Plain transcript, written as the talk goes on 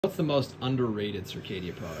What's the most underrated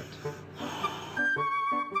Circadia product?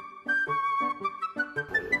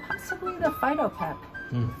 Possibly the Phytopep.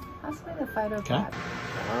 Possibly the Phytopep. Okay.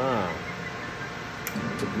 Ah,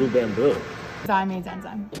 the blue bamboo. Diamides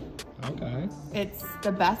enzyme. Okay. It's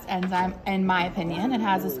the best enzyme in my opinion. It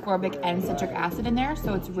has ascorbic and citric acid in there,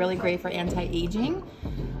 so it's really great for anti-aging.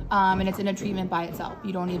 And it's in a treatment by itself.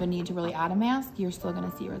 You don't even need to really add a mask. You're still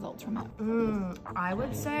gonna see results from it. I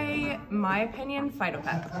would say, my opinion,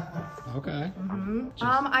 Phytopep. Okay.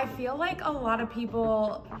 I feel like a lot of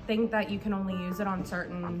people think that you can only use it on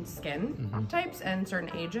certain skin types and certain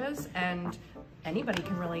ages, and anybody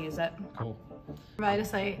can really use it. Cool.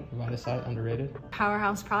 Vitasite, Vitasite, underrated?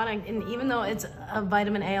 powerhouse product, and even though it's a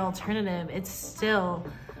vitamin A alternative, it still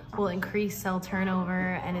will increase cell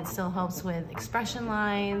turnover, and it still helps with expression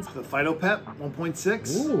lines. The Phytopep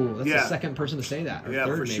 1.6. Ooh, that's the second person to say that. Or Yeah,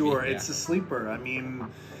 third, for maybe. sure. Yeah. It's a sleeper. I mean,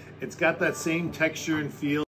 it's got that same texture and feel.